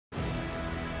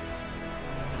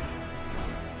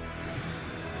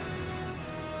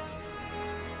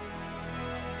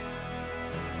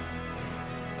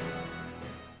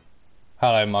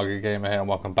Hello, Muggy Gamer here, and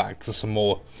welcome back to some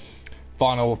more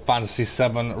Final Fantasy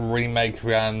VII Remake.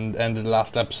 We ended the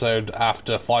last episode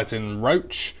after fighting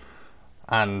Roach,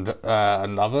 and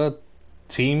another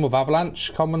team of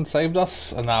Avalanche come and saved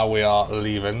us, and now we are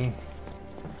leaving.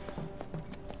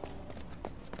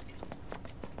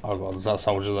 Oh god, is that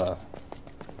soldier there?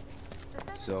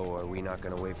 So, are we not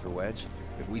gonna wait for Wedge?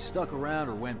 If we stuck around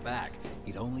or went back,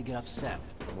 he'd only get upset.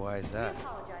 Why is that?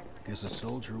 Guess a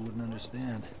soldier wouldn't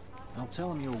understand. I'll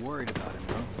tell him you're worried about him,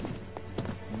 bro.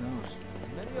 Who knows?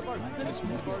 Many of our citizens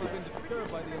have already been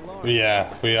disturbed by the alarm.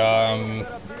 Yeah, we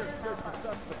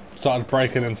started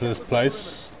breaking into this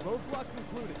place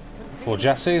for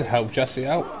Jesse, help Jesse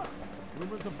out.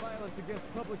 Rumors of violence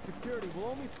against public security will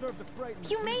only serve to frighten.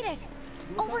 You made it!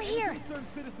 Over here!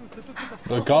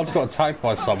 The guards got attacked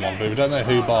by someone, but we don't know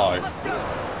who by.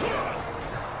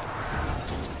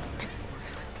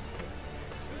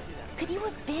 Could you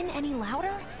have been any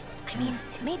louder? I mean,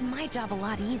 it made my job a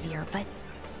lot easier, but...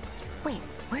 Wait,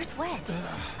 where's Wedge?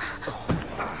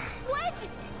 Wedge!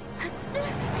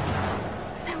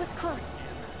 That was close.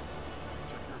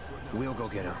 We'll go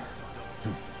get him.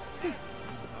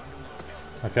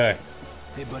 Okay.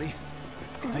 Hey, buddy.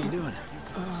 How you doing?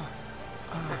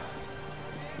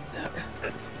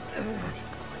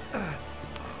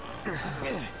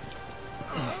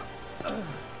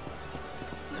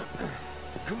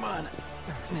 Come on.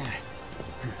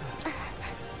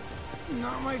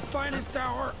 Not my finest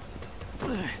hour.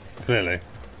 Clearly.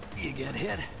 You get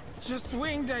hit? Just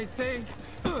swinged, I think.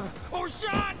 Oh,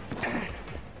 shot!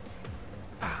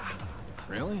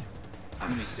 Really?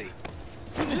 Let me see.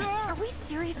 Are we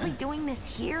seriously doing this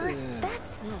here?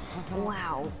 That's...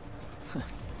 wow.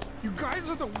 You guys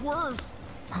are the worst.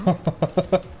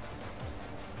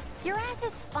 Your ass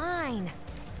is fine.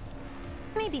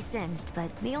 Maybe singed,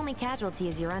 but the only casualty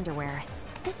is your underwear.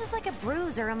 This is like a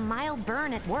bruise or a mild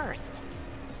burn at worst.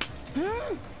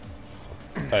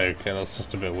 Okay, that's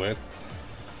just a bit weird.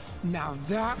 Now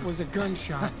that was a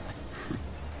gunshot.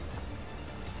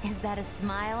 Is that a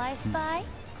smile I spy?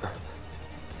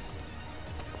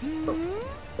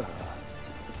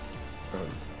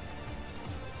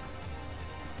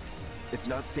 It's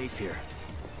not safe here.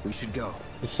 We should go.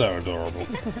 It's so adorable.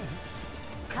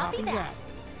 Copy that.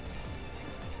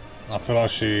 I feel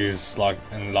like she's like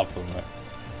in love with me.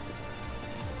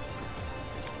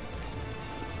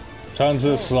 Turn to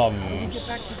the slums. Get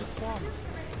back to the slums.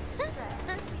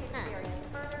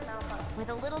 With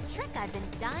a little trick I've been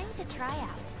dying to try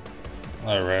out.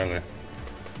 Oh really?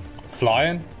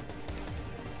 Flying?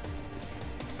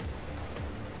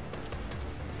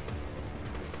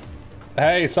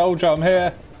 Hey soldier, I'm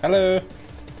here. Hello.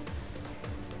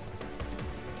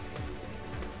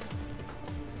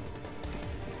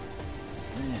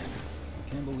 Man,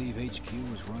 can't believe HQ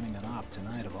was running an op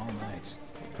tonight of all nights.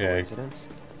 Yeah. Coincidence?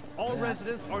 All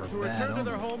residents are to return to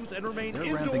their homes and remain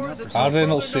They're ramping indoors up until How did they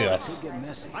not further see us? notice. Could get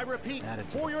messy. I repeat,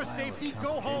 Added to for the your pile of safety, go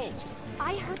home. complications to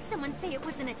I heard someone say it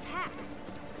was an attack.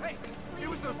 Hey, it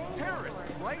was those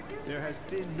terrorists, right? There has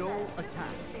been no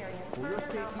attack. For your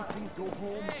safety, please go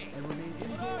home and remain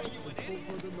indoors until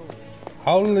further notice.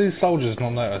 How do these soldiers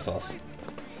not notice us?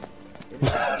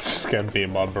 Just getting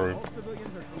beaten by a broom. All civilians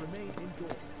are to remain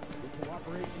indoors. Your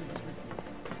cooperation is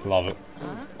appreciated. Love it.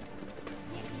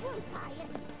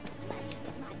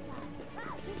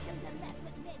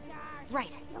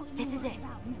 Right, this is it.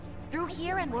 Through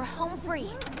here and we're home free.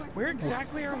 Where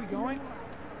exactly are we going?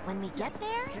 When we get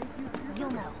there,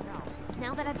 you'll know.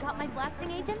 Now that I've got my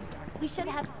blasting agent, we should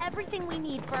have everything we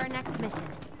need for our next mission.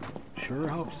 Sure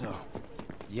hope so.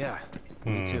 Yeah,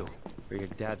 me too. For your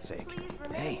dad's sake.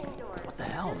 Hey, what the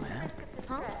hell, man?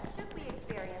 Huh?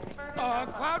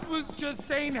 Cloud was just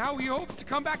saying how he hopes to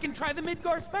come back and try the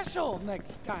Midgar special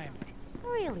next time.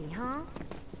 Really, huh?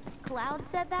 Cloud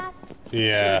said that?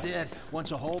 Yeah. Sure did.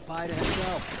 Wants a whole pie to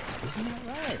himself. Isn't that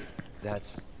right?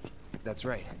 That's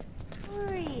right.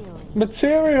 Really?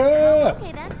 Materia!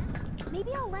 Okay then.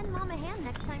 Maybe I'll lend Mom a hand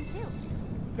next time too.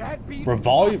 That'd be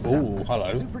Revive. awesome. Ooh,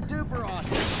 hello. Super duper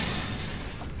awesome.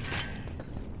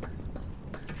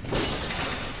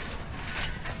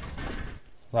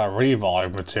 That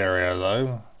revive materia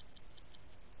though.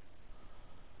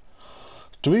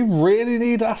 Do we really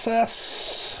need SS?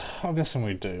 I'm guessing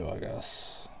we do, I guess.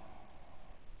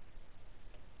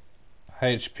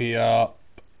 HP up.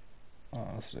 Oh,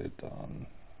 that's it done.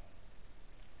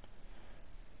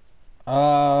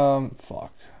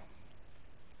 Fuck.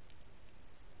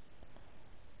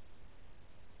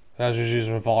 As you use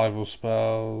revival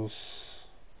spells.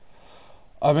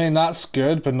 I mean, that's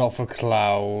good, but not for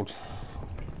Cloud.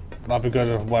 That'd be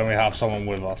good when we have someone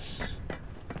with us.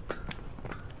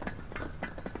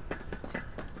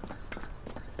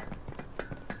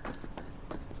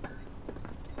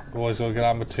 Always gotta get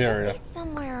our materia. Should be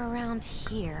somewhere around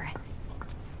here.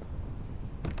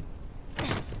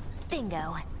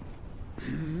 Bingo.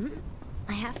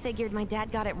 I half figured my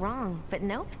dad got it wrong, but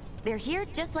nope. They're here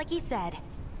just like he said.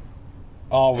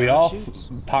 Oh, we are Parachutes?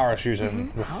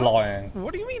 parachuting. We're flying.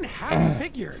 What do you mean half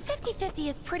figured? 50-50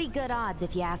 is pretty good odds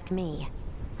if you ask me.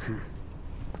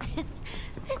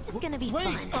 This is gonna be Wait,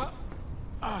 fun.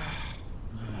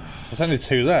 There's only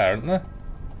 2 there, isn't there?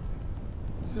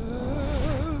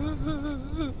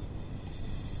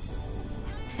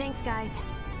 Thanks, guys.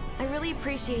 I really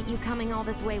appreciate you coming all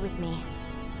this way with me.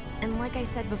 And like I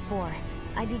said before,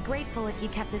 I'd be grateful if you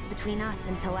kept this between us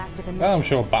until after the mission. I'm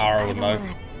sure Barra I would don't know.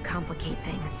 want to complicate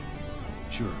things.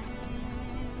 Sure.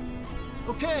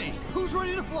 Okay, who's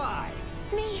ready to fly?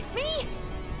 Me!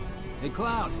 Hey,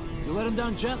 Cloud, you let him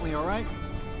down gently, all right?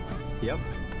 Yep.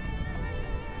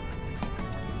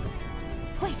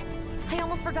 Wait, I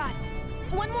almost forgot.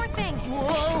 One more thing.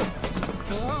 Whoa!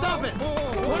 Stop it!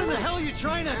 What in the hell are you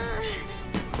trying to...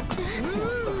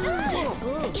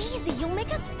 Easy, you'll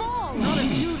make us fall. Not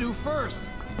if you do first.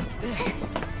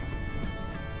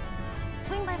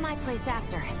 Swing by my place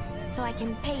after, so I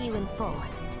can pay you in full.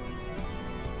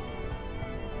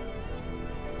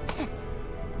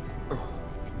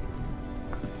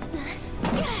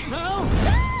 No!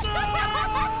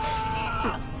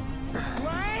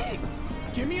 Wait!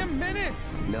 Give me a minute!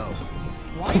 No,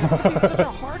 Why you have to be such a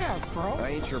hard ass, bro? I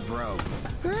ain't your bro.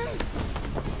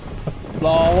 No,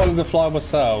 I wanted to fly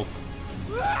myself.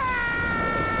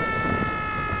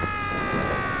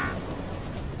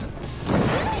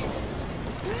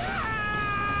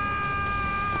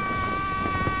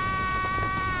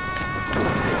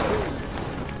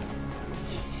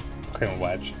 Fucking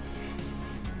wedge.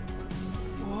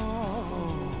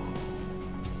 Whoa.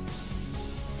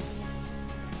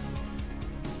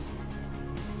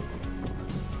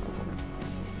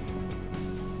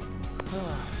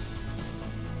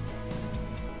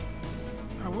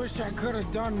 I wish I could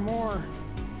have done more.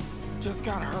 Just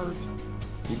got hurt.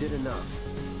 You did enough.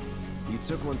 You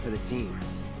took one for the team.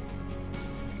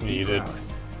 You did. Proud.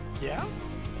 Yeah?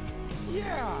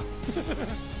 Yeah.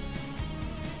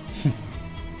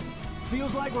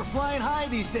 Feels like we're flying high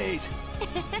these days.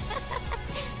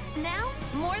 Now,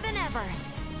 more than ever.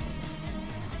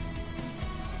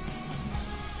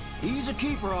 He's a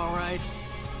keeper, all right.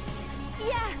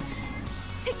 Yeah!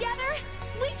 Together,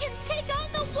 we can take on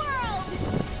the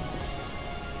world!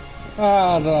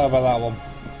 Ah, I don't know about that one.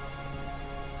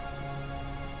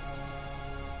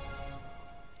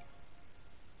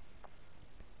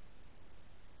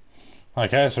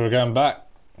 Okay, so we're going back.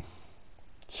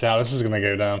 See how this is gonna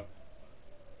go down.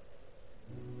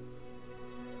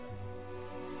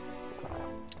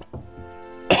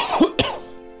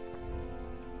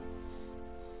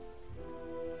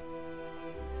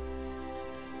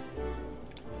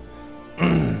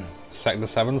 Sector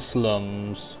 7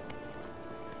 slums.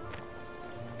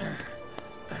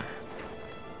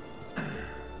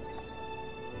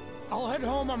 I'll head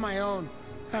home on my own.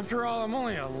 After all, I'm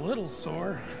only a little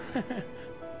sore.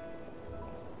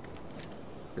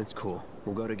 It's cool.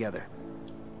 We'll go together.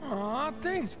 Aw,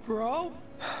 thanks, bro.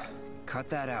 Cut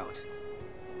that out.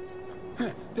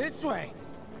 This way.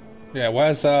 Yeah,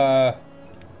 where's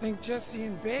Think Jesse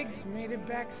and Biggs made it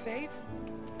back safe?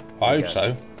 I hope Yes.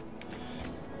 so.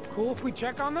 Cool if we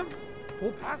check on them?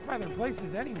 We'll pass by their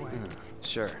places anyway.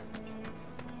 Sure.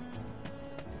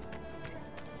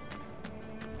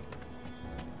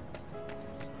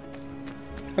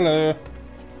 Hello.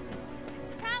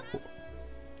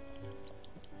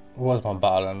 Where's my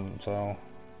battling? So,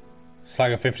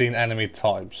 Saga 15 enemy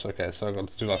types. Okay, so I've got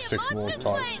to do like 6 more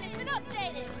types. has been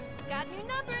updated. Got new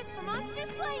numbers for Monster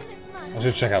Slain this month. I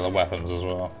should check out the weapons as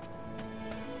well.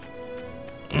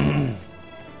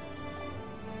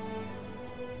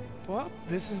 Well,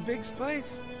 this is Big's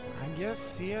place. I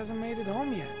guess he hasn't made it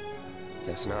home yet.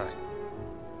 Guess not.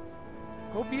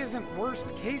 Hope he isn't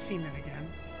worst casing it again.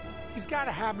 He's got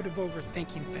a habit of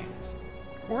overthinking things,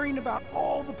 worrying about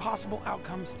all the possible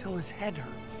outcomes till his head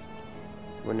hurts.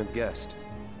 Wouldn't have guessed.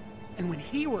 And when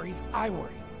he worries, I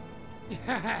worry.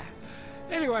 Yeah.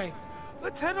 Anyway,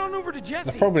 let's head on over to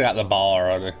Jesse's. They're probably at the bar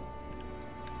already.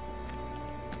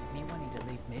 Me wanting to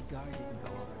leave Midgard didn't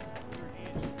go over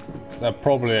so They're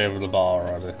probably over the bar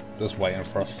already. Just waiting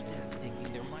for us.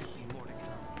 thinking there might be more to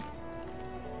come.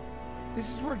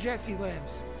 This is where Jesse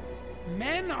lives.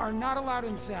 Men are not allowed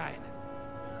inside.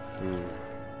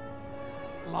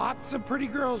 Lots of pretty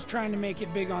girls trying to make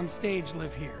it big on stage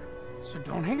live here. So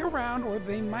don't hang around or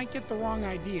they might get the wrong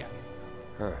idea.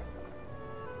 Huh.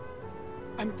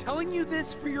 I'm telling you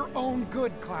this for your own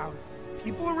good, Cloud.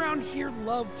 People around here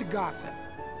love to gossip.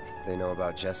 They know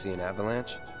about Jesse and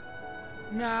Avalanche?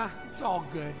 Nah, it's all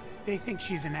good. They think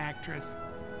she's an actress.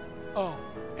 Oh,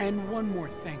 and one more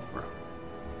thing, bro.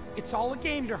 It's all a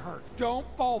game to her. Don't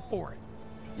fall for it.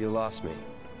 You lost me.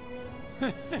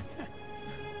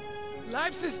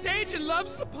 Life's a stage and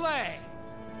love's the play.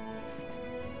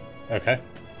 Okay.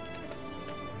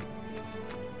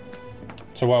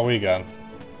 So where are we going?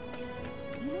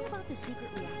 You know about the secret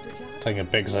reactor job? Taking a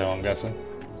big zone, I'm guessing.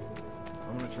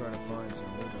 I'm gonna try to find some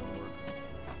living work.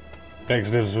 Big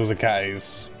lives with the catties.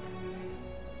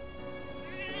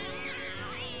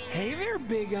 Hey there,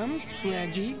 Bigums,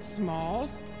 Reggie,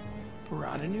 Smalls.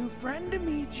 Brought a new friend to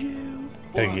meet you.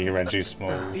 Piggy, Reggie,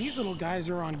 Small. These little guys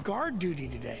are on guard duty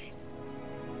today.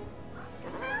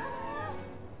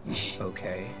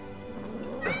 Okay.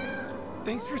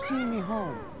 Thanks for seeing me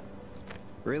home.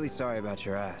 Really sorry about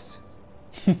your ass.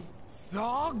 It's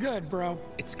all good, bro.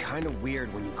 It's kind of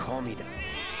weird when you call me that.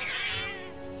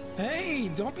 Hey,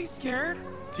 don't be scared.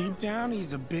 Deep down,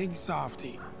 he's a big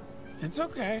softie. It's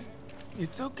okay.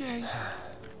 It's okay.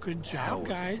 Good job,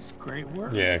 guys. Great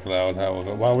work. Yeah, Cloud, hell of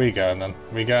it. Where are we going then?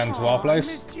 We going to our I place?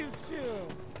 missed you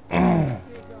too.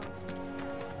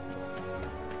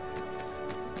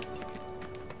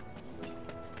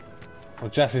 Well,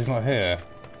 Jesse's not here.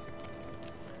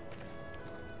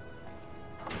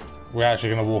 We're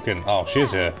actually going to walk in. Oh,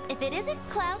 she's here. If it isn't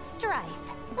Cloud Strife.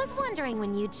 Was wondering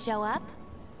when you'd show up.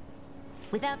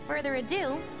 Without further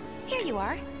ado, here you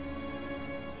are.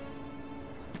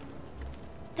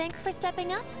 Thanks for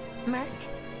stepping up, Merc.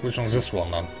 Which one's this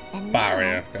one then? And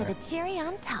Barrier. now for the cherry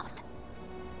on top.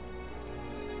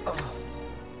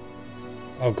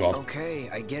 Oh god. Okay,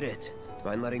 I get it.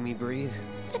 Mind letting me breathe?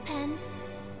 Depends.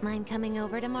 Mind coming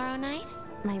over tomorrow night?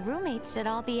 My roommates should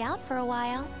all be out for a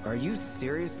while. Are you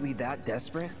seriously that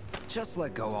desperate? Just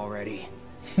let go already.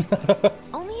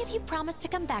 Only if you promise to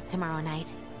come back tomorrow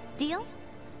night. Deal?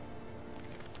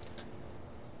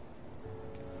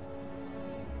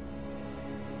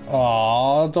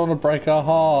 Aw, I don't want to break her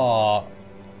heart.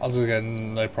 I'll just get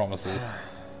no promises.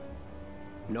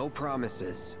 No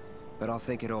promises, but I'll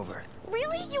think it over.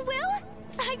 Really? You will?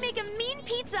 I make a mean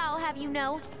pizza, I'll have you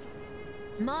know.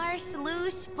 Marsh,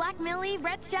 Loosh, Black Millie,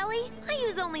 Red Shelly. I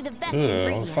use only the best Ugh,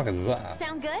 ingredients. what the fuck is that?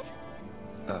 Sound good?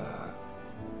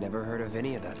 Never heard of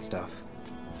any of that stuff.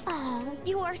 Oh,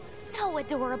 you are so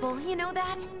adorable, you know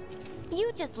that?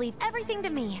 You just leave everything to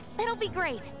me. It'll be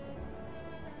great.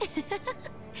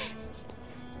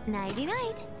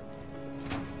 Nighty-night.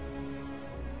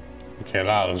 Okay,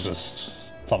 that was just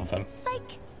something.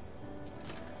 Psych.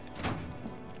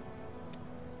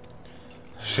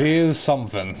 She is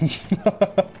something.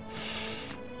 I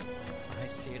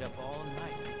stayed up all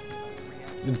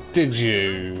night. Did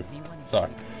you?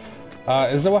 Sorry.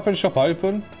 Is the weapon shop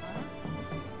open?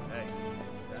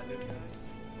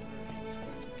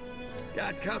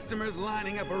 Got customers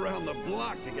lining up around the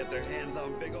block to get their hands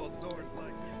on big old swords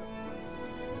like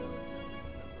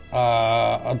you.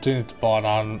 I do need to buy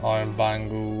an iron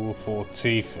bangle for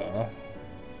Tifa.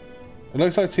 It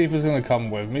looks like Tifa's gonna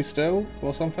come with me still,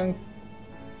 or something.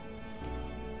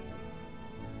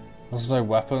 There's no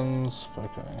weapons.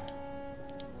 Okay.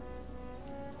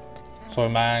 So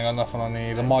man, got nothing I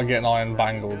need. I might get an iron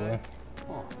bangle though.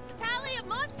 Tally of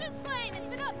monster slain has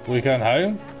been updated. We going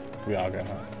home? We are going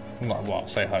home. Not, well,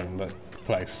 say home, but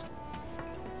place.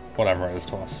 Whatever it is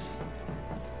to us.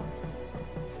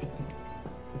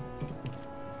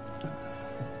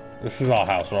 This is our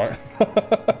house, right?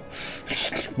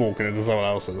 Just walking into someone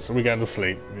else's. Are we going to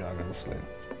sleep? We are going to sleep.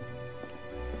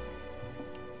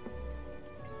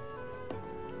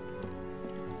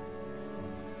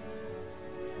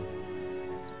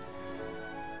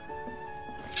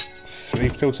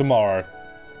 Sleep till tomorrow.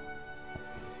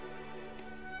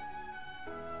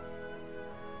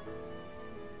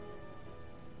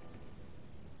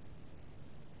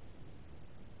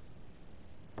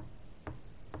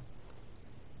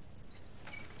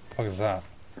 What is that?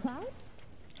 Cloud?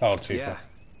 Oh, Tifa. Yeah,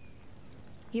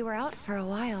 You were out for a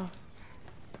while.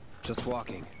 just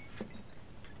walking.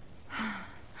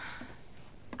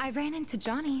 I ran into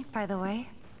Johnny, by the way.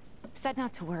 Said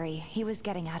not to worry, he was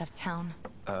getting out of town.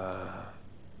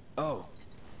 Oh,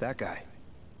 that guy.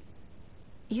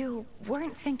 You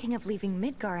weren't thinking of leaving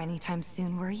Midgar anytime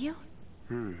soon, were you?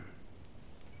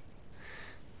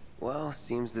 Well,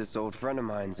 seems this old friend of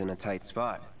mine's in a tight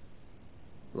spot.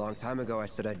 Long time ago I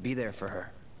said I'd be there for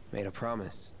her. Made a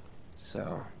promise.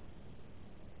 So...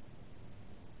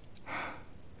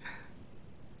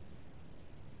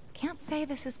 Can't say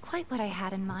this is quite what I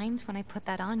had in mind when I put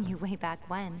that on you way back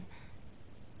when.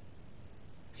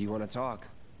 if you want to talk,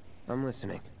 I'm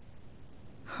listening.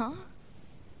 Huh?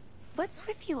 What's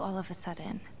with you all of a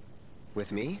sudden?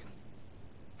 With me?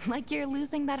 Like you're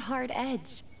losing that hard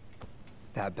edge.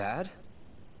 That bad?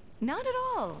 Not at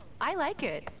all. I like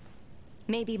it.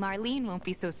 Maybe Marlene won't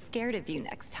be so scared of you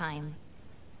next time.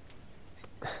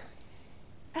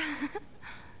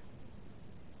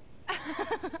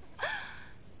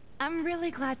 I'm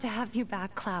really glad to have you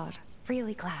back, Cloud.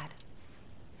 Really glad.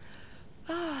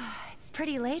 Oh, it's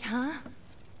pretty late, huh?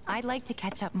 I'd like to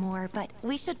catch up more, but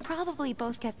we should probably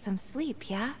both get some sleep,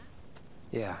 yeah?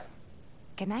 Yeah.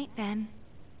 Good night, then.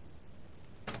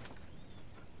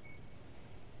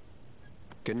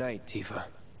 Good night, Tifa.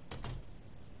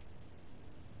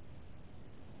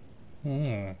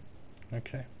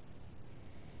 Okay.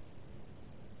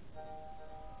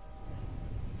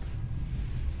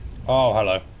 Oh,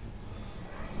 hello.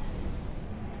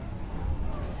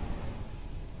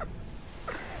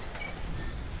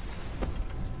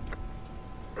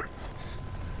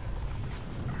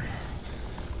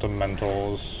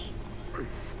 Dementors.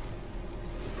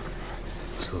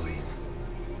 Sleep.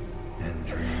 And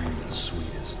dream the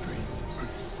sweetest dreams.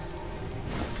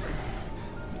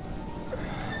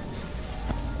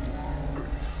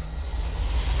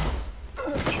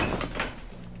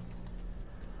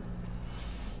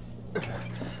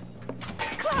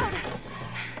 Cloud!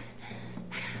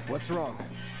 What's wrong?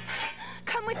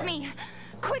 Come with me!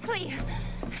 Quickly!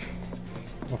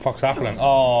 What the fuck's happening?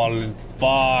 Oh,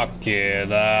 fuck you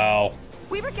now.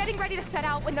 We were getting ready to set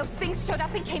out when those things showed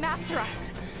up and came after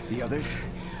us. The others?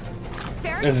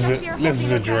 This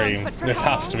is a dream. This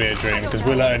has to be a dream because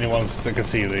we're the only ones that can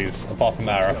see these, apart from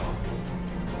Aerith.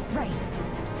 Right.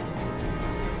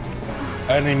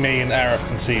 Only me and Aerith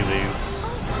can see these.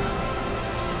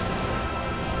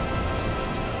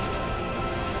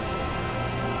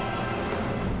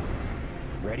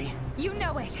 Ready? You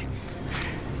know it.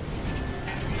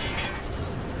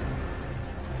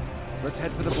 Let's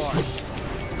head for the bar.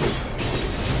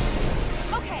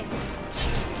 Okay.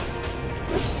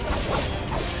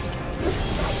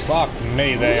 Fuck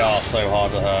me, they are so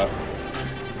hard to hurt.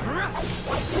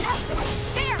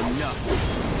 There. Enough.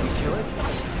 You kill it?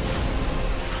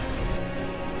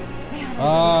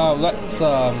 Let's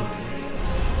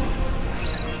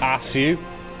ask you.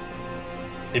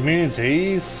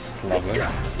 Immunities. Lovely.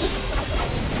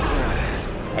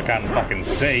 I can't fucking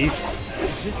see.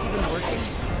 Is this even working?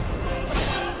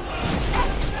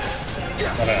 I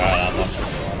don't know that much.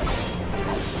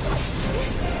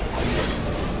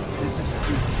 This is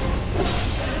stupid.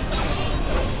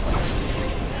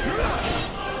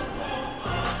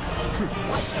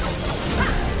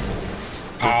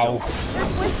 Ow.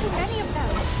 There's way too many of them.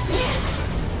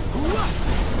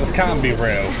 This can't be real.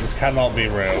 This cannot be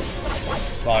real.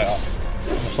 Like,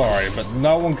 I'm sorry, but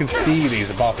no one can see these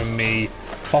apart from me,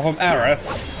 apart from Aerith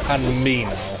and me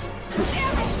now.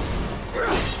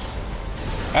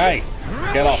 Hey,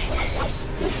 get off.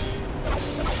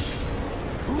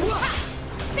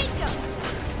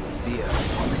 See ya.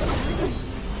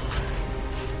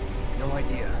 No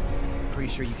idea. Pretty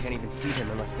sure you can't even see them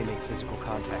unless they make physical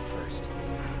contact first.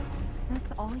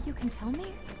 That's all you can tell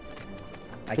me?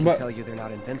 I can But- tell you they're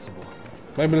not invincible.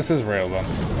 Maybe this is real then.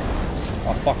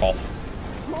 Oh, fuck off.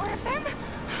 More of them?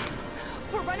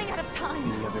 We're running out of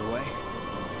time. Any other way?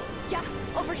 Yeah,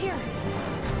 over here.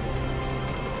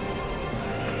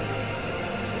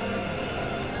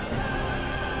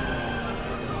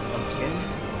 Again?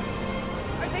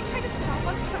 Are they trying to stop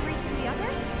us from reaching the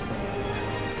others?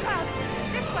 Cloud,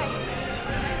 this way.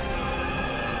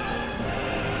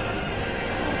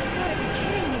 You gotta be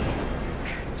kidding me.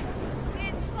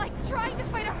 It's like trying to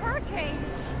fight a hurricane.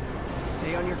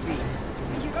 Stay on your feet.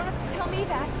 You don't have to tell me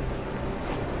that.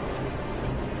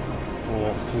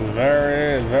 Walk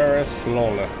very, very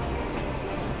slowly.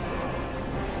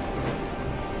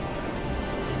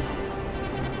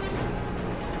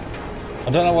 I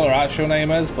don't know what their actual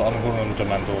name is, but I'm calling them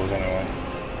Dementors anyway.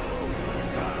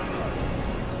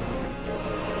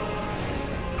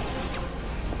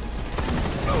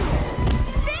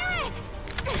 Barret!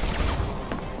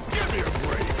 Give me a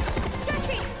break!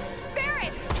 Jesse!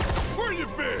 Barret! Where you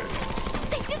been?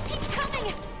 They just keep coming!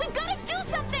 We've gotta do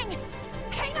something!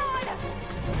 Hang on!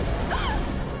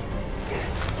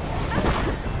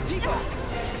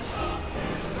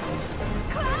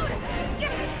 Cloud!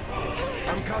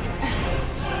 I'm coming.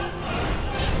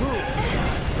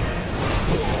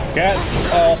 Get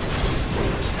off!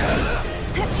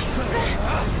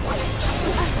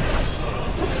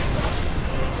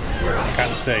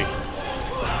 Can't see.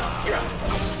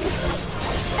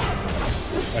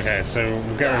 Okay, so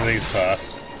we'll get rid of these first.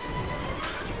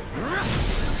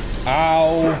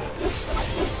 Ow!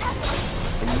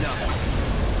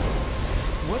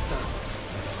 What the?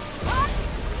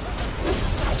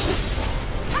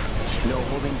 No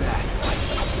holding back.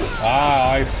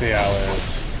 Ah, I see how it is.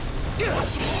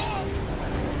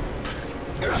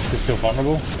 He's still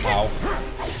vulnerable? Ow.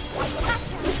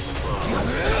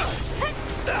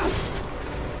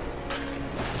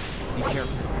 Be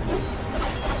careful.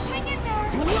 Hang in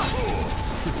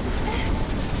there.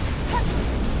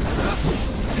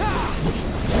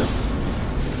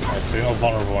 Right, so you're not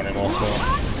vulnerable anymore,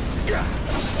 so...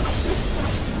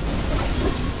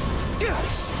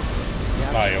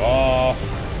 There you are.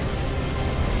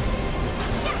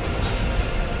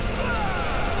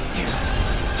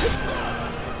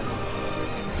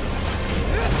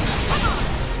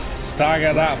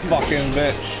 Stagger that fucking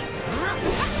bitch.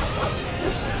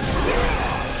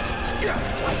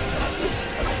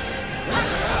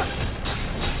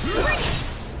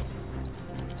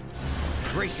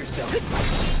 Brace yourself.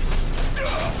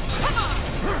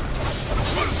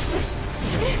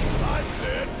 I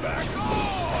said back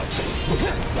off!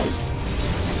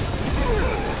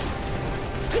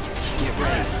 Get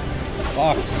ready.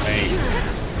 Fuck me.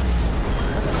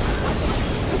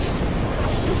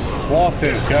 What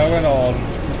is going on?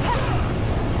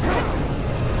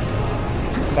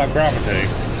 Is that gravity?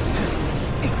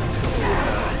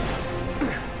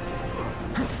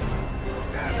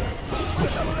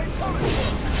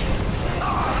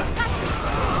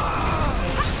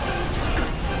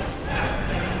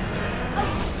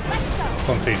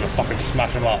 Continue to fucking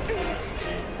smash him up.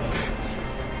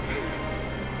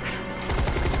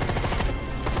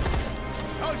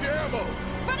 How's your ammo?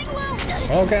 Running low.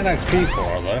 We're not getting XP for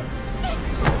her though.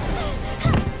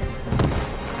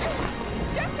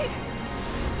 Jesse.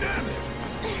 Damn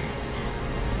it!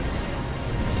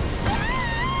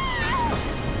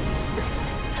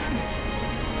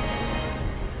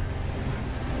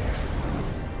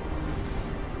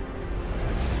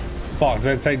 Fuck,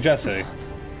 did it take Jesse?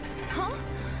 Huh?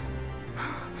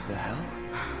 The hell?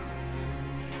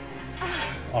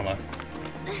 Oh no.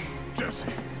 Jesse,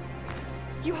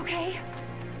 You okay?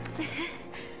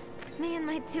 Me and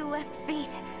my two left feet.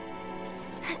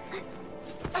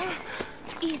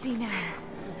 Easy now.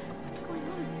 What's going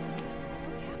on?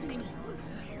 What's happening?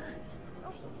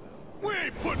 we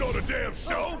ain't putting on a damn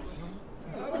show!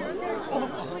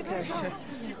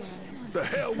 The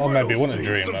hell Or were maybe it those wasn't a things?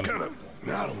 dream, Some then. kind of...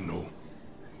 I don't know.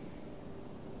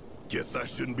 Guess I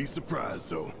shouldn't be surprised,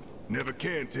 though. Never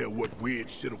can tell what weird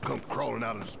shit'll come crawling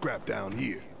out of the scrap down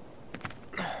here.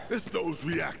 It's those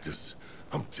reactors,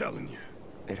 I'm telling you.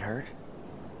 It hurt?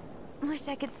 Wish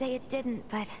I could say it didn't,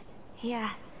 but yeah.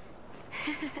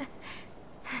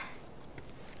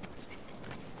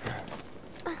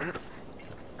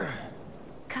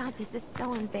 God, this is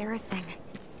so embarrassing.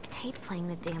 I hate playing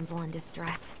the damsel in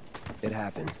distress. It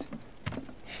happens.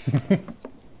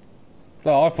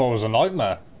 Oh, I thought it was a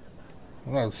nightmare.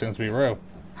 Well, it seems to be real.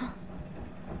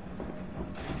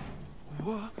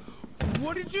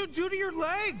 What did you do to your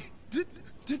leg?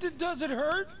 Does it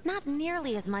hurt? Not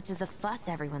nearly as much as the fuss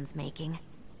everyone's making.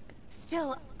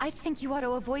 Still, I think you ought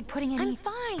to avoid putting any... I'm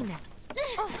fine.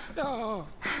 Oh.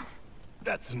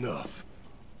 That's enough.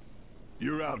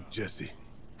 You're out, Jesse.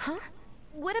 Huh?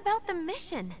 What about the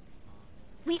mission?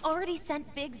 We already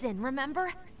sent Biggs in,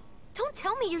 remember? Don't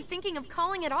tell me you're thinking of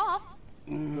calling it off.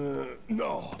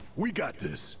 No, we got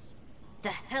this. The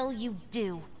hell you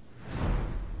do.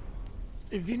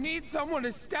 If you need someone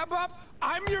to step up,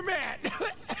 I'm your man.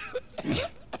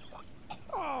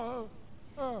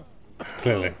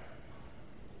 Clearly.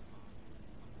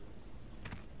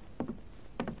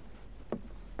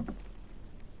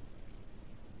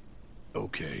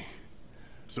 Okay,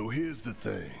 so here's the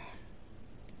thing.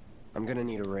 I'm gonna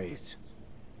need a raise.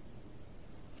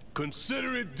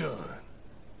 Consider it done.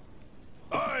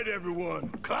 All right, everyone,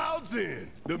 clouds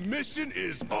in. The mission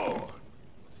is on.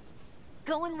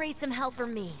 Go and raise some hell for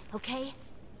me, okay?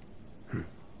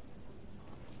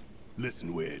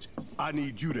 Listen, Wedge, I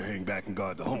need you to hang back and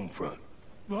guard the home front,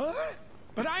 What?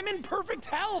 But I'm in perfect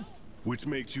health. which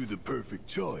makes you the perfect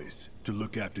choice to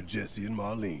look after Jesse and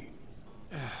Marlene.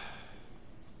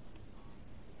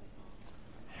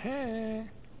 Hey.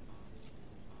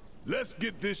 Let's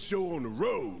get this show on the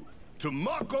road to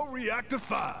Mako Reactor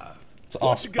 5. It's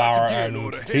What us, you got Barrett, to gear in and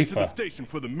order to head to the Tifa. station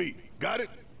for the meet? Got it?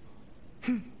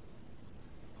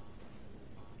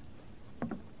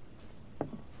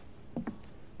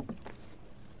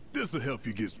 This'll help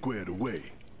you get squared away.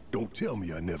 Don't tell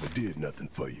me I never did nothing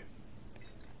for you.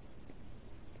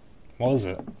 What is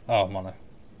it? Oh, money.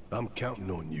 I'm counting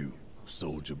on you,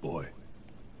 soldier boy.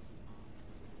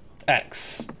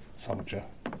 X. Soldier.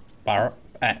 Barrett.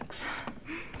 X.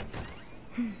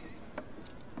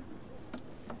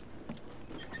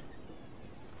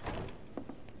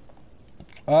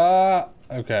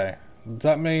 Okay. Does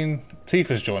that mean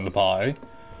Tifa's joined the party?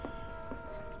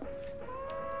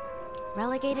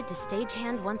 Relegated to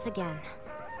stagehand once again.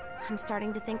 I'm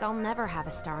starting to think I'll never have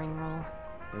a starring role.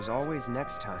 There's always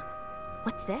next time.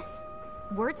 What's this?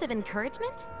 Words of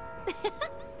encouragement?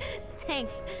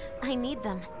 Thanks. I need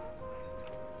them.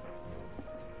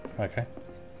 Okay.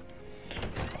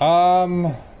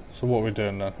 So what are we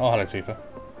doing then? Oh, hello, Tifa.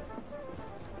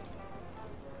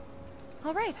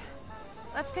 All right,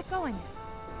 let's get going.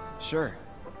 Sure.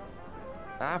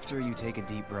 After you take a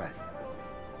deep breath.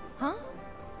 Huh?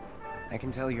 I can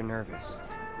tell you're nervous.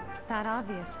 That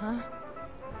obvious, huh?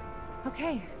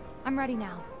 Okay, I'm ready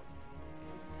now.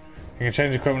 You can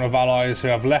change equipment of allies who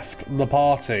have left the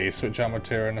party. Switch out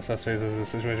material and accessories as the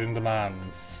situation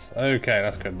demands. Okay,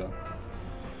 that's good then.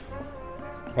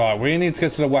 Right, we need to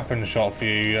get to the weapon shop for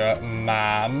you,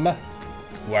 ma'am.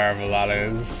 Wherever that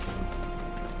is.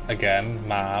 Again,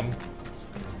 ma'am.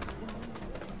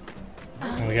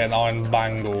 And we get an iron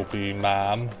bangle for you,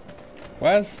 ma'am.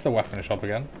 Where's the weapon shop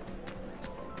again?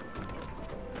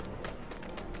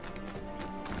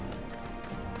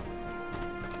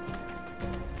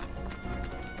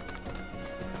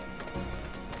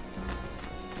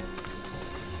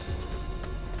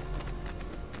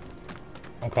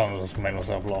 I can't just make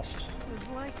myself lost.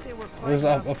 It was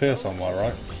up here somewhere,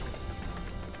 right?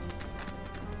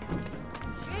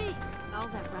 All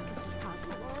that ruckus was caused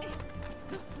by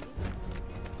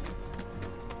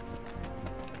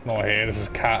Not here, this is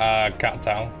Cat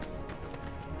Town.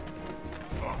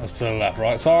 That's to the left,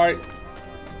 right? Sorry!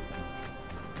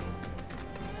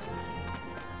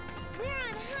 We're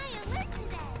on high alert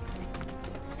today.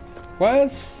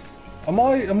 Where's... Am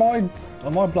I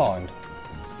blind?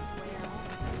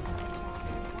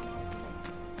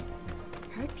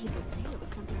 Heard people say it was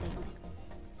something they've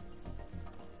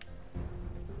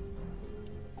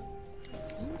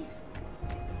seen before.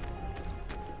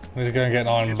 I'm just gonna get an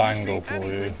iron bangle for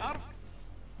you.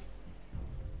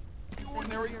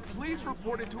 Please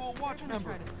report it to a watch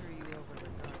member.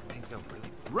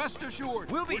 Rest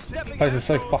assured, we'll be stepping. Place is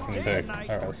so fucking big.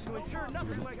 There it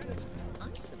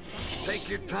is. Take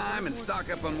your time and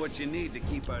stock up on what you need to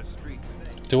keep our streets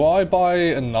safe. Do I buy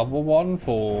another one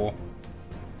for...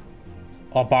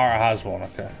 Oh, Barrett has one,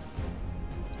 okay.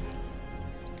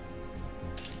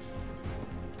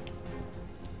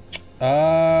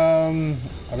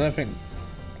 I don't think...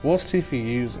 What's Tifa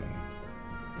using?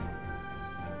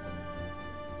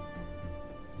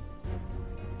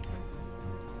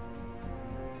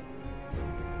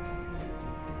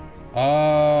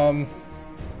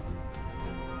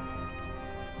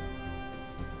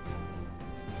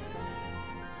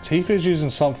 Tifa's using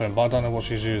something, but I don't know what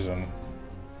she's using.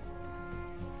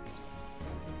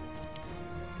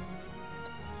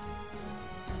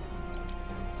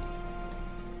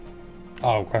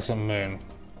 Oh, Crescent Moon.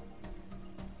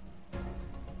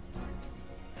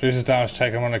 Reduces damage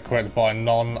taken when equipped by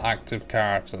non-active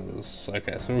characters.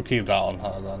 Okay, so we'll keep that on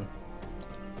her then.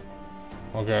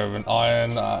 We'll go with an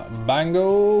iron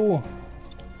bangle.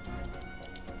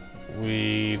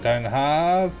 We don't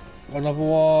have another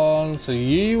one, so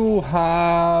you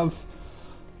have...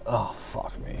 Oh,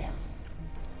 fuck me.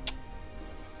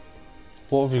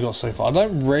 What have we got so far? I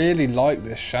don't really like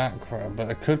this chakra,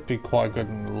 but it could be quite good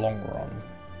in the long run.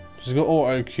 She's got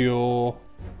auto cure.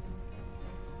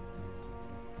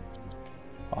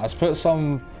 Right, let's put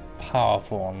some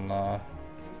powerful on there.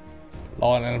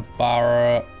 Lightning,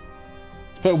 Barrett.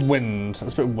 Let's put wind.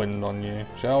 Let's put wind on you,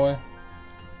 shall we?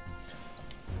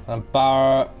 And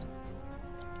Barrett.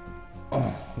 Oh,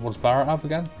 what does Barrett have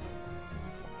again?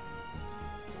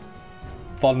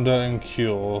 Thunder and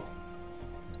cure.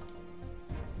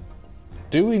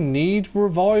 Do we need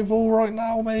revival right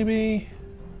now, maybe?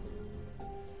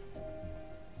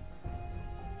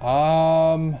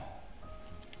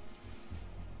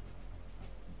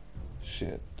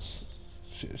 Shit.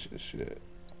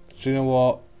 Do you know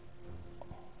what?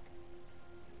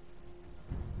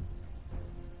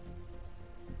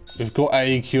 We've got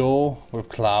a cure with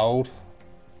Cloud.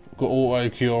 We've got auto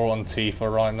cure on Tifa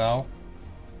right now.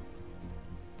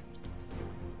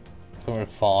 So we're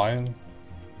fine.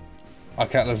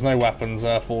 Okay, there's no weapons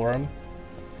there for him.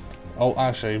 Oh,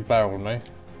 actually, bear with me.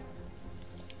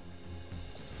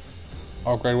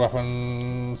 Upgrade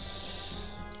weapons.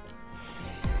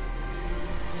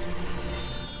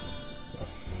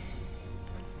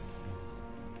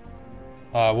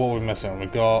 What are we missing? We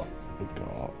got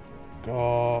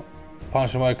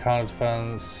punishing mode, counter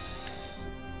defense.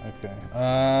 Okay.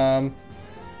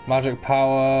 Magic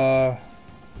power.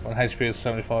 When HP is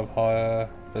 75 higher.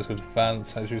 Physical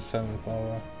defense, HP is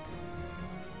 75.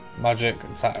 Magic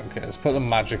attack. Okay, let's put the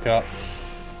magic up.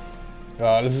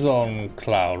 This is on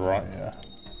cloud, right? Yeah.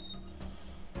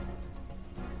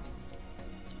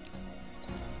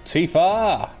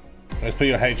 Tifa! Let's put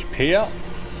your HP up.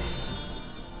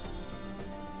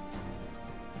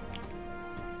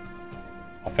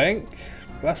 I think.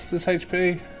 That's this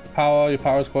HP. Power, your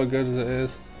power is quite good as it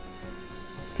is.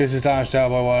 Increases damage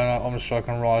dealt by one on the strike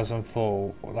and rise and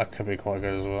fall. Well, that could be quite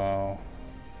good as well.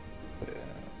 But yeah.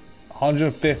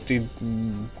 150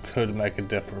 could make a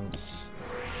difference.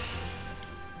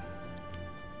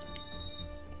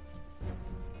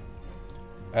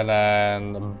 And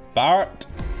then Barret.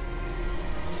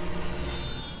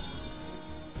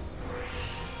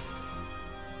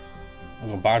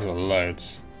 Oh, Barret's got loads.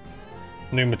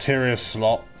 New materia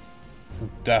slot.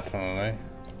 Definitely.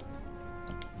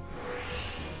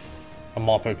 I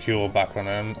might put cure back on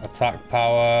him. Attack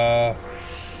power.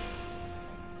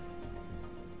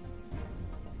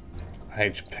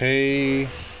 HP.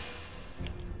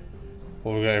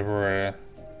 What we got over here?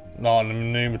 No, the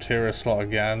new materia slot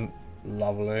again.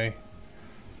 Lovely.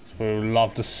 That's what we would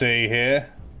love to see here.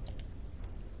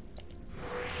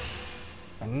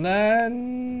 And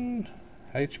then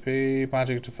HP,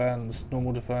 magic defense,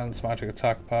 normal defense, magic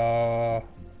attack power.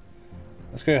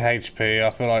 Let's go HP. I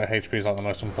feel like HP is like the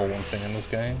most important thing in this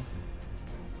game.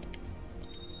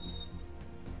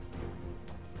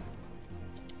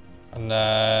 And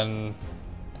then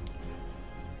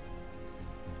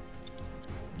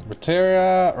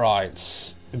materia,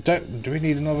 right. Do we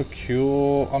need another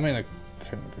cure? I mean, it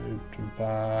couldn't be too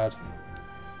bad.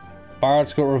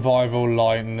 Barret's got revival,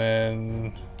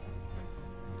 lightning.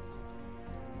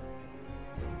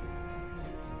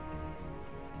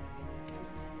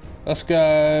 Let's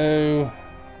go.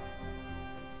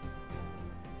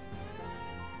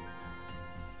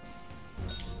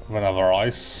 Another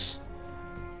ice.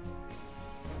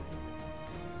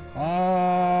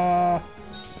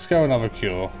 Let's go another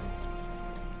cure.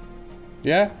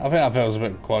 Yeah, I think that feels a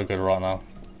bit quite good right now.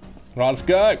 Right, let's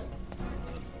go.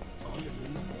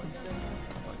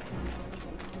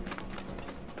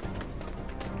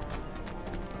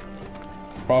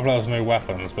 Probably has new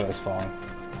weapons, but it's fine.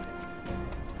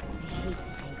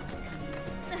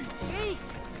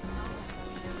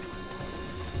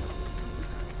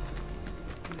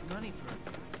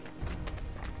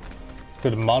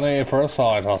 Good money for a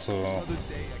side hustle.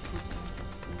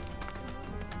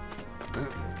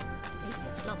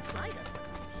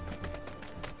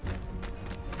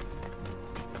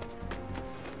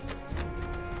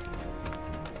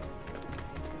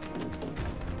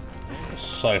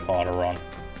 So far to run.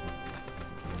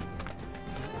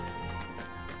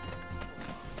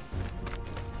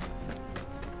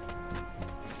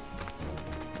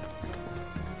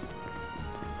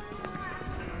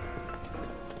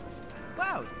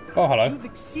 Oh, hello. You've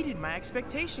exceeded my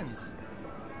expectations.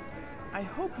 I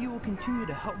hope you will continue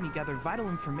to help me gather vital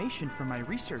information for my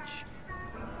research.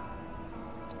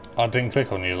 I didn't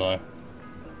click on you though.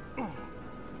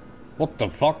 What the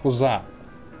fuck was that?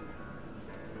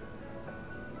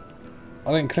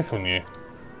 I didn't click on you.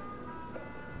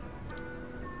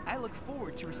 I look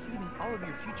forward to receiving all of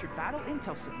your future battle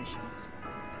intel submissions.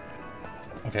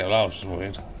 Okay, well, that was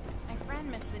weird. My friend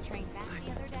missed the train back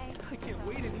the other day. I can't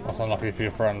wait anymore. That's unlucky for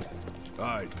your friend.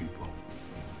 Alright, people.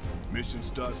 Mission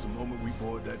starts the moment we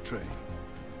board that train.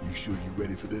 You sure you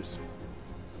ready for this?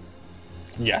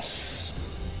 Yes.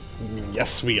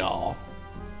 Yes, we are.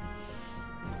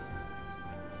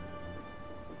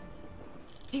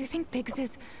 Do you think Biggs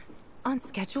is on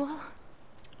schedule?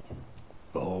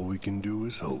 All we can do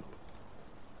is hope.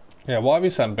 Yeah, why have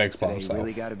you sent Biggs by Today himself?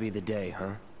 really gotta be the day,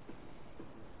 huh?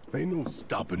 Ain't no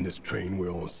stopping this train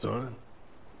we're on, son.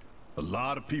 A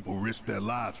lot of people risk their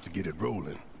lives to get it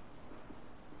rolling.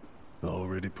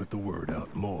 Already put the word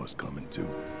out, more's coming too.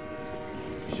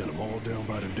 Shut them all down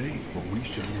by today, or we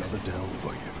shut another down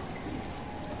for you.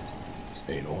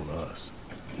 Ain't on us,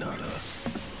 not us.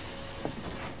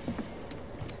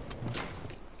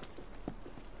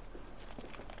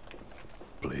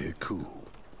 Play it cool.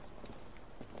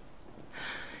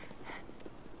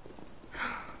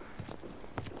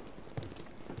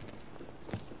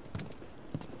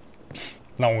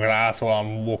 No one gonna ask why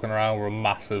I'm walking around with a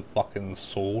massive fucking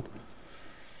sword.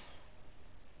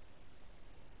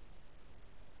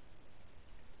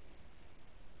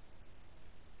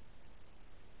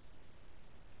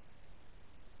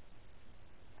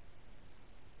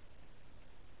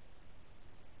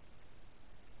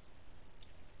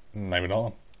 Maybe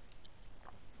not.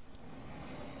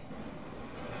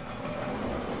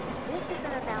 This is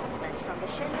an announcement from the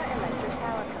Shinra Electric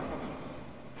Power Company.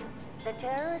 The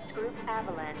terrorist group group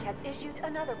Avalanche has issued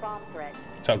another bomb threat.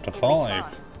 Chapter In 5.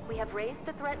 response, we have raised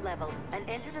the threat level and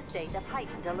entered a state of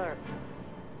heightened alert.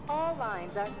 All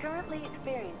lines are currently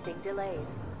experiencing delays.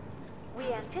 We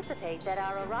anticipate that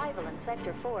our arrival in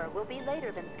Sector 4 will be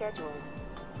later than scheduled.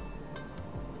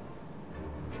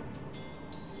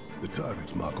 The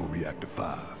target's Mako Reactor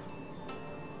 5.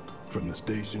 From the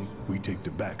station, we take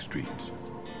the back streets.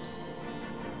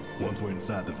 Once we're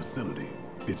inside the facility,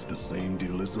 it's the same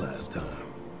deal as last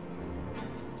time.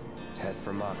 Head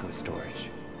for Mako storage.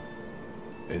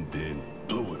 And then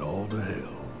blow it all to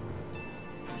hell.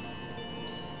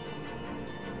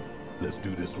 Let's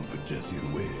do this one for Jesse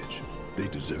and Wedge. They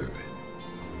deserve it.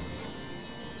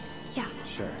 Yeah.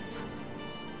 Sure.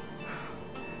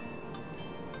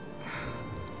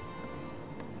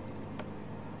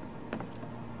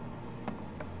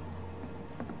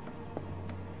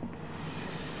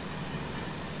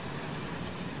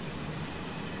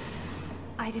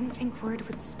 I didn't think word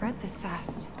would spread this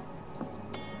fast.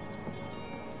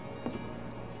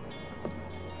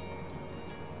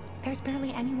 There's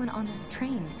barely anyone on this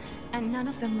train, and none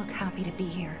of them look happy to be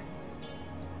here.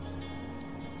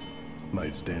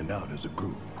 Might stand out as a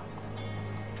group.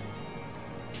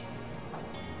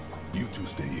 You two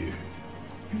stay here.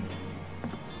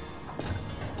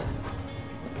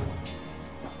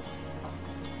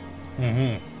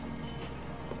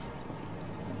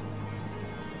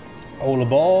 All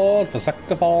aboard for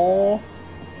Sector 4.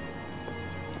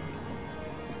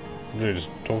 Did you just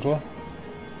talk to her?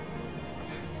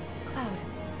 Cloud.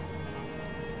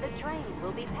 The train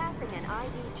will be passing an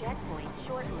ID checkpoint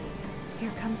shortly.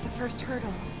 Here comes the first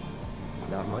hurdle.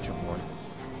 Not much of one.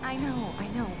 I know,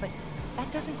 but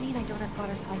that doesn't mean I don't have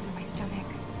butterflies in my stomach.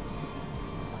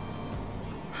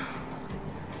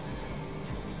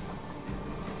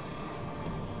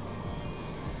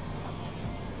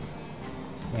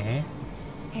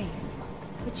 Hey,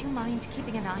 would you mind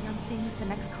keeping an eye on things the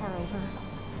next car over?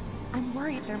 I'm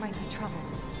worried there might be trouble.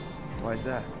 Why's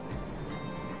that?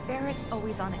 Barrett's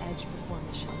always on edge before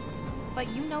missions, but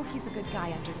you know he's a good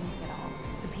guy underneath it all.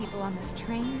 The people on this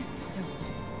train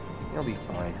don't. You'll be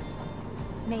fine.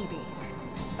 Maybe,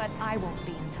 but I won't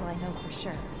be until I know for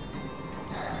sure.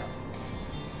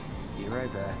 Be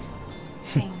right back.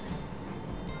 Thanks.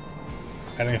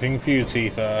 Anything for you,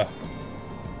 Tifa?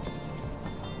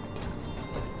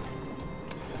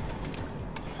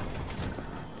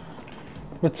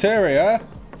 Materia?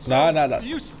 No. Do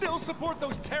you still support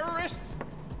those terrorists?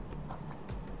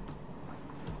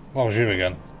 What was you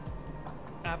again?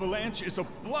 Avalanche is a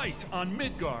blight on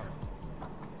Midgar.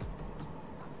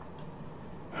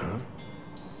 Huh?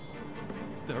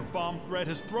 Their bomb threat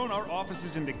has thrown our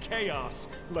offices into chaos,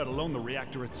 let alone the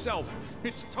reactor itself.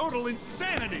 It's total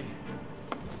insanity!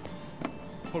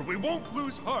 But we won't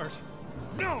lose heart.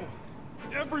 No!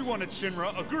 Everyone at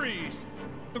Shinra agrees.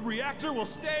 The reactor will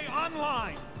stay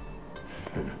online.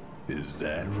 Is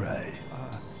that right?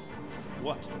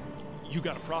 What? You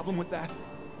got a problem with that?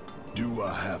 Do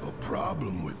I have a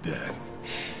problem with that?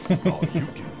 Oh, you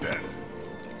can bet.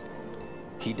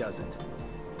 He doesn't.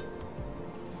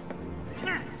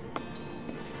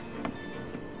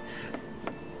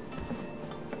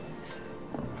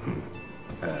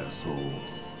 Asshole.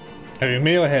 Who,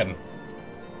 me or him?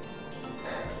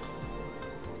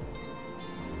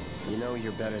 You know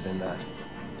you're better than that.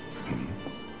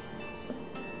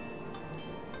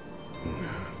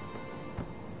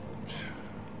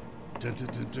 Dun, dun,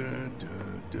 dun,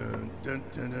 dun, dun, dun,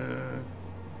 dun, dun.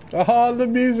 Oh, the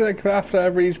music after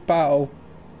every each battle.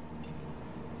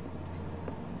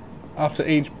 After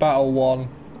each battle one.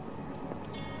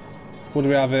 What do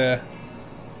we have here?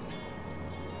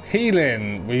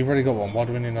 Healing! We've already got one. Why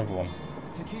do we need another one?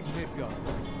 To keep Midgar.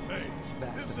 Hey, It's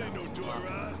vast this ain't no amounts of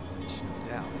joyride. which no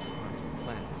doubt harms the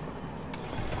planet.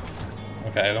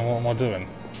 Okay, then what am I doing?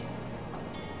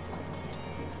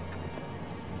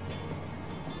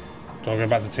 Do I go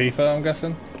back to Tifa, I'm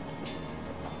guessing?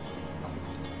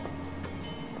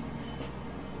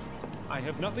 I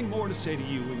have nothing more to say to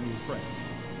you and your friend.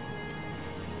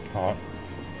 Alright,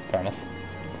 fair enough.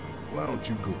 Why don't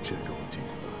you go check on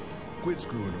Tifa? Quit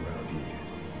screwing around here.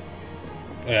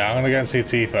 Yeah, I'm gonna go and see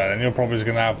Tifa, and you're probably just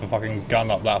gonna have the fucking gun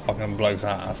up that fucking bloke's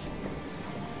ass.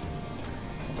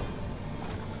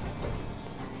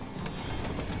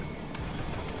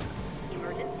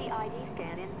 Emergency ID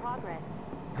scan in progress.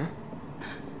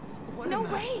 No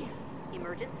way!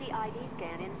 Emergency ID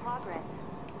scan in progress.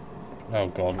 Oh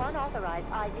god. Unauthorized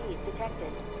IDs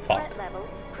detected. Fuck. Threat level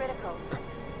critical.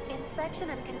 Inspection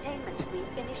and containment sweep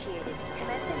initiated,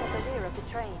 commencing at the rear of the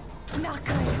train. Not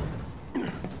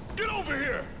good. Get over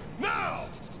here! Now!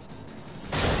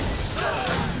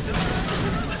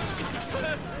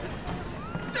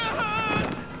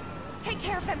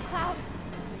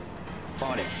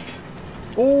 On it.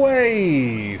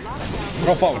 Always!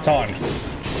 Drop out of time. You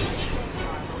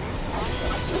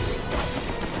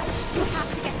have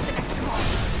to get to the next car.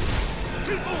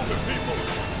 Keep moving, people!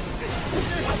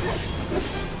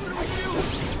 What do we do?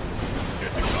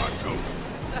 Get the car too!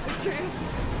 I can't.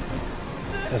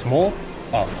 There's more?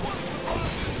 Oh.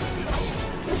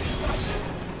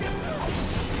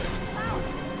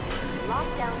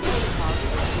 Lockdown protocol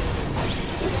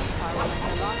initiated. This car will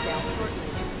enter lockdown shortly.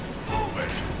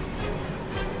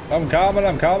 I'm coming,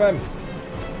 I'm coming.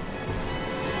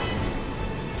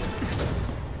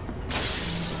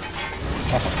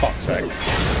 Oh, for fuck's sake.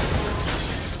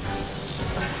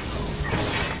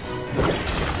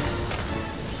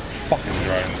 Fucking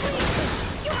drones.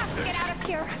 You have to get out of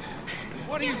here.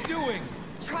 What are you doing?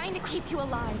 Trying to keep you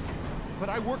alive. But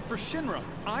I work for Shinra.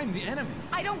 I'm the enemy.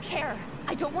 I don't care.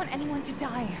 I don't want anyone to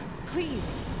die. Please.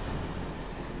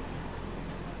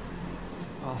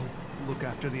 I'll look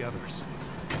after the others.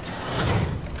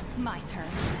 My turn.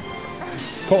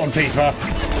 Come on, Tifa.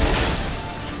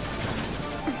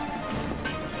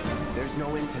 There's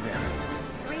no end to them.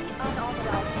 3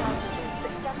 unauthorized passengers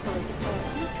successfully deployed,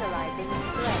 neutralizing the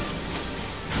threat.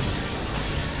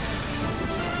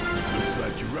 Looks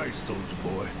like you're right, soldier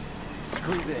boy.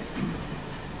 Screw this.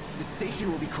 The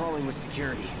station will be crawling with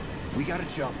security. We gotta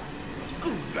jump.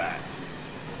 Screw that.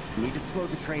 Need to slow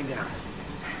the train down.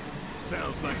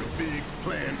 Sounds like a Biggs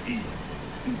Plan E.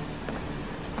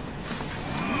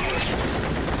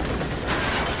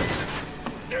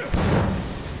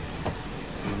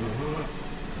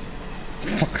 For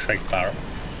fuck's sake, Barrett.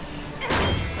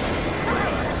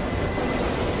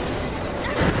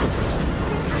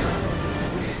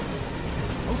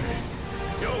 Okay,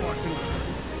 y'all watch and learn.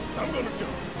 I'm gonna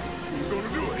jump. I'm gonna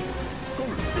do it.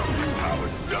 Gonna show you how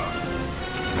it's done.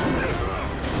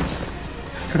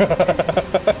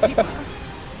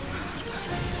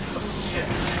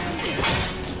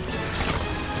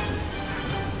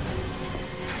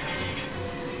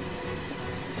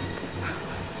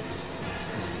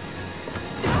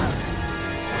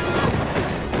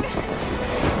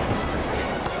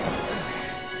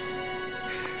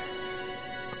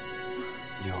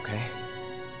 You okay?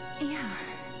 Yeah.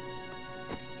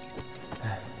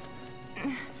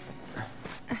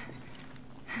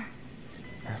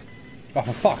 Oh,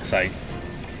 for fuck's sake.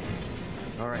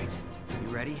 All right. You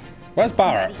ready? Where's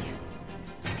Barrett?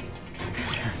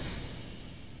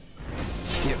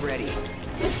 Get ready.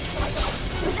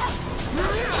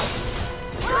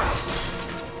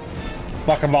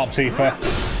 Fuck him up, Tifa.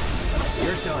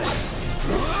 You're done.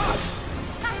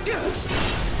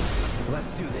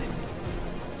 Let's do this.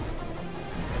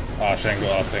 Oh, she ain't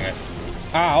got that thingy.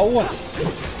 Ow!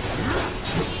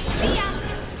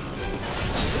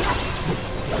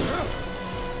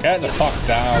 Get the fuck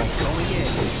down. Going in.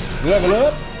 Level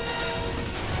up.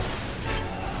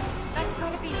 That's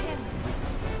gotta be him.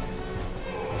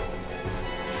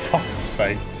 Fuck's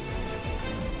sake.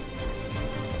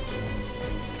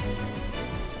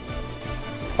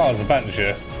 Oh, there's a bench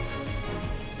here.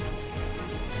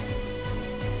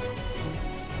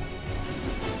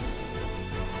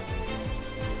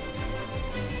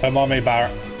 Come on me,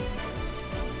 Barrett.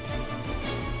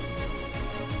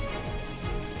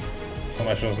 I'll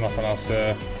make sure there's nothing else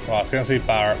here. Right, I was going to see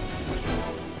Barrett.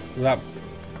 Is that...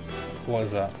 What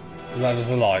is that? Is that just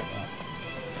a light?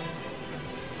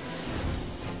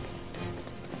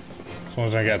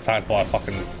 Someone's going to get attacked by a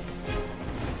fucking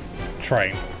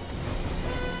train.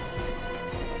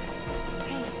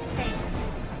 Hey, thanks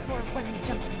for when we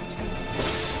jumped from the train.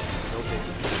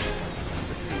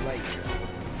 Pretty light here.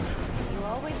 You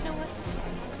always know what to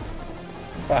say.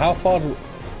 But how far do...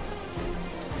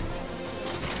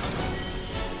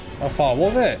 How far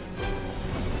was it?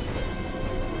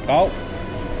 Oh.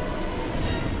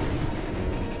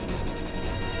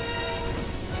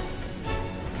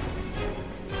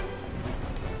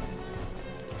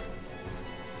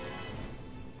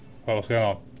 Oh, what's going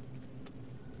on?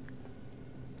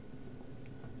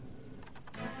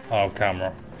 Oh,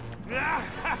 camera.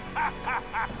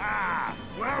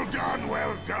 Well done,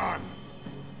 well done.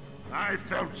 I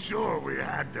felt sure we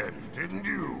had them, didn't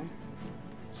you?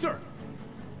 Sir!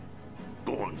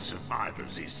 Born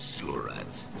survivors, these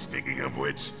surats. Speaking of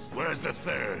which, where's the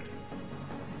third?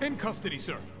 In custody,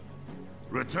 sir.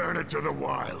 Return it to the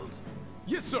wild.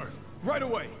 Yes, sir. Right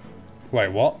away. Wait,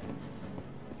 what?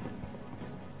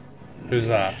 Who's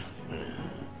that?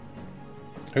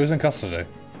 Who's in custody? Is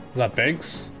that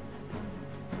Biggs?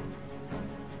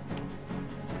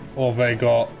 Or they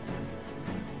got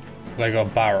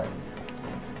Barrett?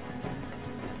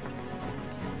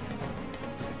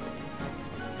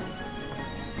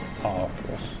 Oh, of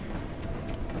course.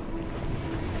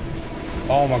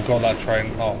 Oh my god, that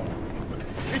train. Oh.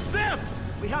 It's them!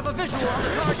 We have a visual on the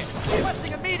targets.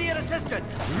 Requesting immediate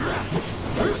assistance.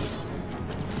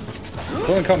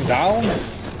 Someone come down?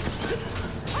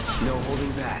 No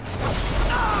holding back.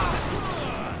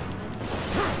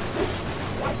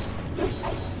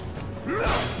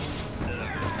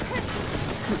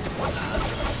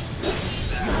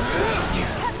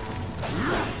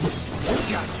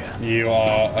 Gotcha. You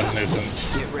are a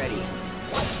nuisance. Get ready.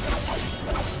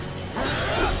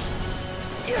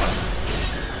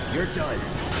 You're done.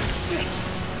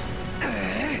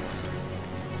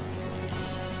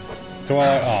 Do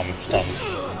I? Oh, I'm stunned.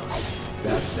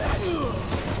 That's that.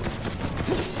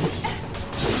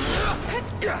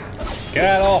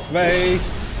 Get off me!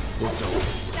 It's over.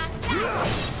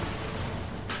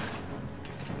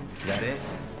 That it?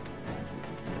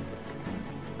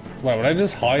 Wait, would I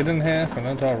just hide in here for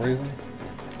no entire reason?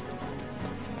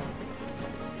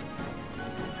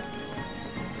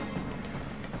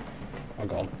 Oh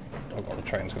god. Oh god, the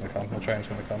train's gonna come. The train's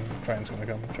gonna come. The train's gonna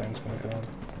come. The train's gonna come.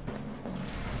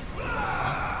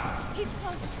 He's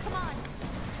close. Come on.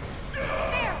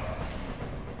 There.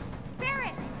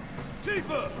 Barrett.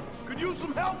 Tifa, could use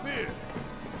some help here.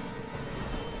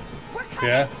 We're coming.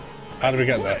 Yeah? How do we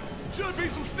get there? Should be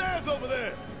some stairs over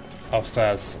there.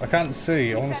 Upstairs. I can't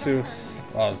see. I want to see if...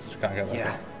 Oh, just can't get there.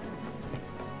 Yeah.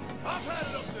 I've had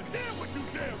it up to here with you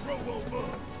damn robo-bugs.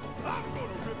 I'm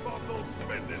gonna rip off those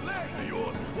spindly legs of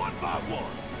yours one by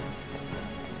one.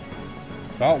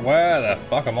 Oh, where the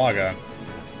fuck am I going?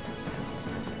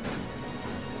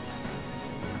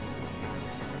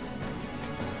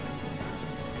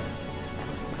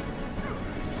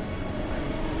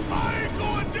 I ain't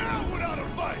going down without a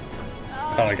fight.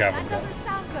 That doesn't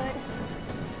sound good.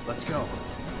 Let's go.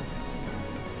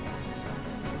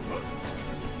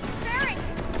 Barrett.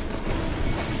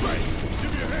 Right,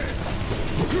 give me a hand.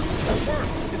 Work.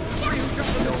 It's the three who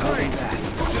jumped on the train.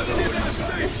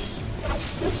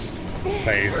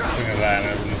 Please, swing it down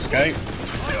and escape.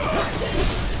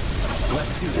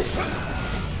 Let's do this.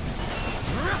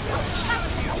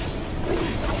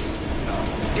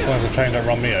 As long as the train don't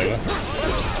run me over.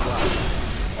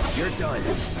 You're done.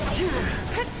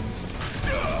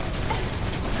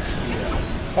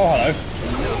 Oh, hello.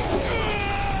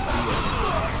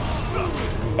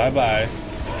 Bye-bye.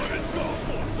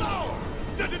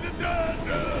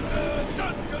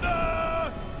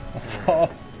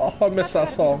 Oh, I miss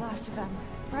that song. Last of them,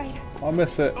 right? I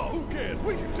miss it. Oh, who cares?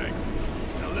 We can take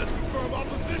them. Now let's confirm our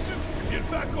position and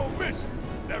get back on mission.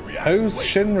 That Who's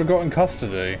Shinra got in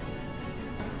custody?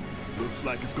 Looks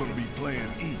like it's gonna be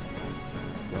Plan E.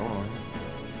 Go on.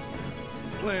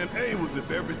 Plan A was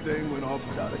if everything went off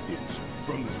without a hitch.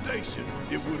 From the station,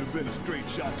 it would have been a straight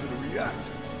shot to the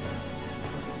reactor.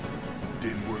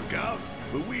 Didn't work out,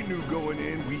 but we knew going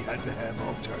in we had to have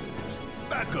alternatives.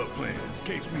 Backup plans in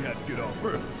case we had to get off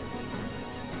early.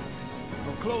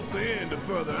 From closer in to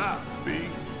further out, B,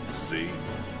 C,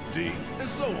 D, and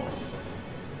so on.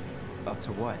 Up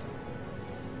to what?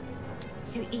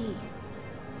 To E.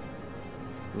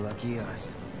 Lucky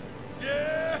us.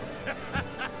 Yeah!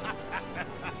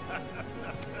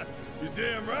 You're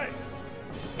damn right.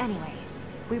 Anyway,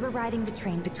 we were riding the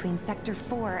train between Sector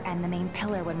 4 and the main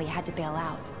pillar when we had to bail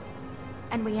out.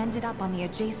 And we ended up on the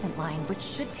adjacent line, which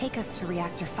should take us to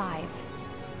Reactor 5.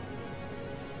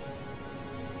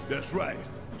 That's right.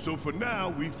 So for now,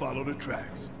 we follow the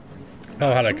tracks.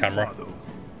 Oh, hello, Too camera. far, though.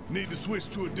 Need to switch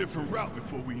to a different route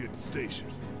before we hit the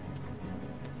station.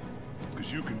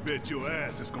 Because you can bet your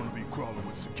ass it's gonna be crawling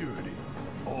with security.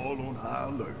 All on high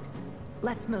alert.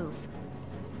 Let's move.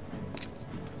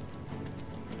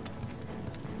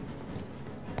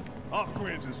 Our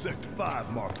friends in Sector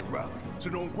 5 marked the route, so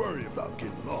don't worry about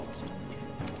getting lost.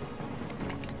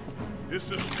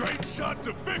 It's a straight shot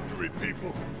to victory,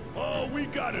 people. All we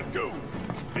gotta do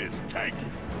is take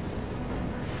it.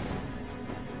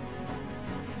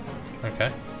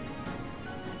 Okay.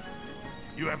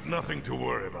 You have nothing to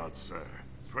worry about, sir.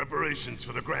 Preparations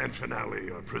for the grand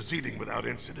finale are proceeding without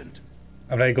incident.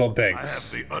 Have they got big? I have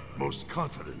the utmost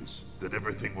confidence that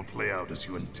everything will play out as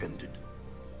you intended.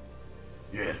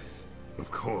 Yes, of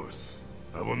course.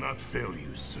 I will not fail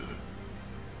you, sir.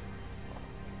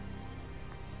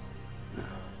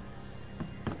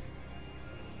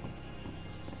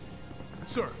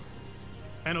 Sir,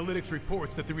 analytics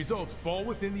reports that the results fall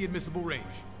within the admissible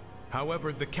range.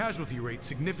 However, the casualty rate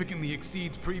significantly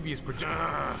exceeds previous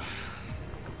projections.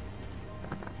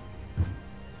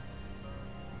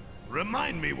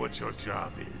 Remind me what your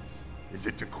job is. Is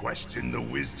it to question the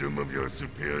wisdom of your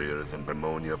superiors and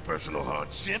bemoan your personal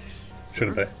hardships?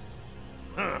 Should be.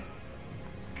 Huh.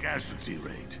 Casualty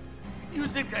rate. You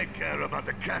think I care about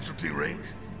the casualty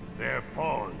rate? They're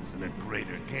pawns in a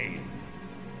greater game.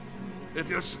 If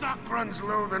your stock runs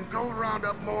low, then go round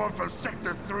up more from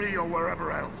Sector 3 or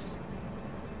wherever else.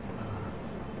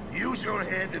 Use your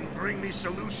head and bring me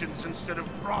solutions instead of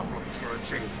problems for a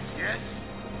change, yes?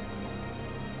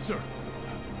 Sir.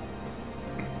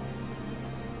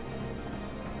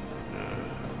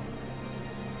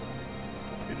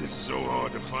 It is so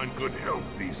hard to find good help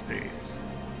these days.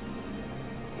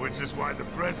 Which is why the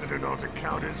President ought to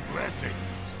count his blessings.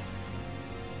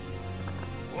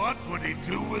 What would he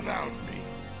do without me?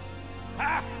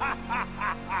 I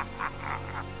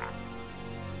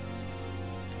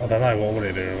don't know, what would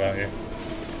he do without you?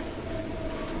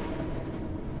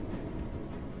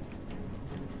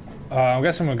 I'm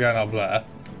guessing we're going up there.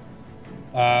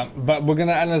 But we're going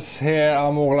to end this here.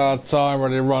 I'm all out of time,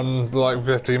 already run like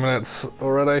 15 minutes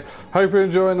already. Hope you're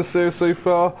enjoying the series so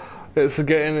far. It's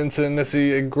getting into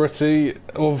nitty and gritty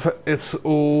of it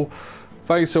all.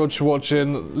 Thanks so much for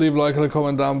watching. Leave a like and a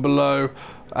comment down below.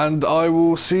 And I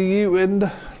will see you in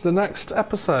the next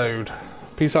episode.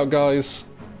 Peace out, guys.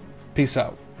 Peace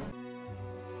out.